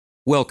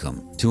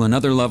Welcome to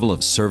another level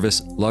of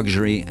service,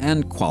 luxury,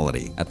 and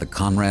quality at the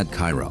Conrad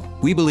Cairo.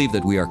 We believe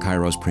that we are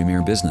Cairo's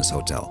premier business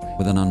hotel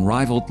with an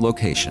unrivaled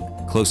location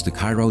close to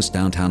Cairo's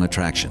downtown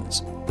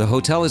attractions. The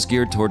hotel is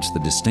geared towards the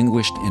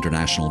distinguished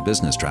international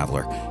business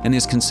traveler and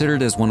is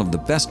considered as one of the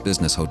best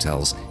business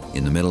hotels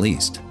in the Middle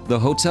East. The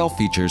hotel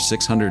features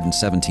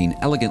 617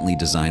 elegantly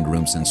designed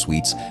rooms and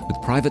suites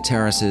with private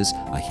terraces,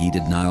 a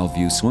heated Nile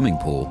view swimming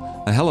pool,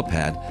 a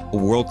helipad, a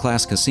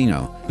world-class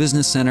casino,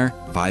 business center,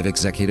 5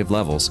 executive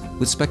levels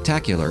with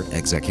spectacular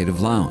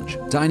executive lounge.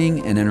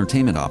 Dining and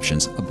entertainment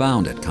options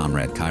abound at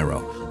Conrad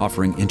Cairo,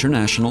 offering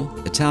international,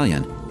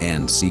 Italian,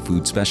 and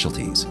seafood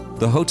specialties.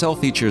 The hotel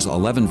features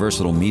 11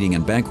 versatile meeting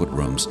and banquet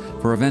rooms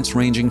for events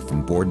ranging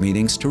from board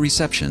meetings to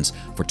receptions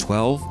for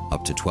 12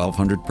 up to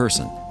 1,200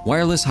 person.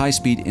 Wireless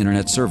high-speed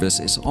internet service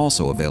is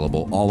also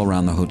available all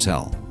around the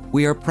hotel.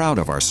 We are proud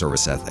of our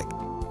service ethic.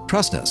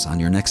 Trust us on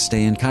your next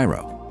stay in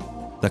Cairo.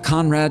 The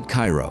Conrad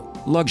Cairo,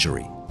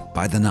 luxury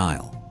by the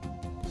Nile.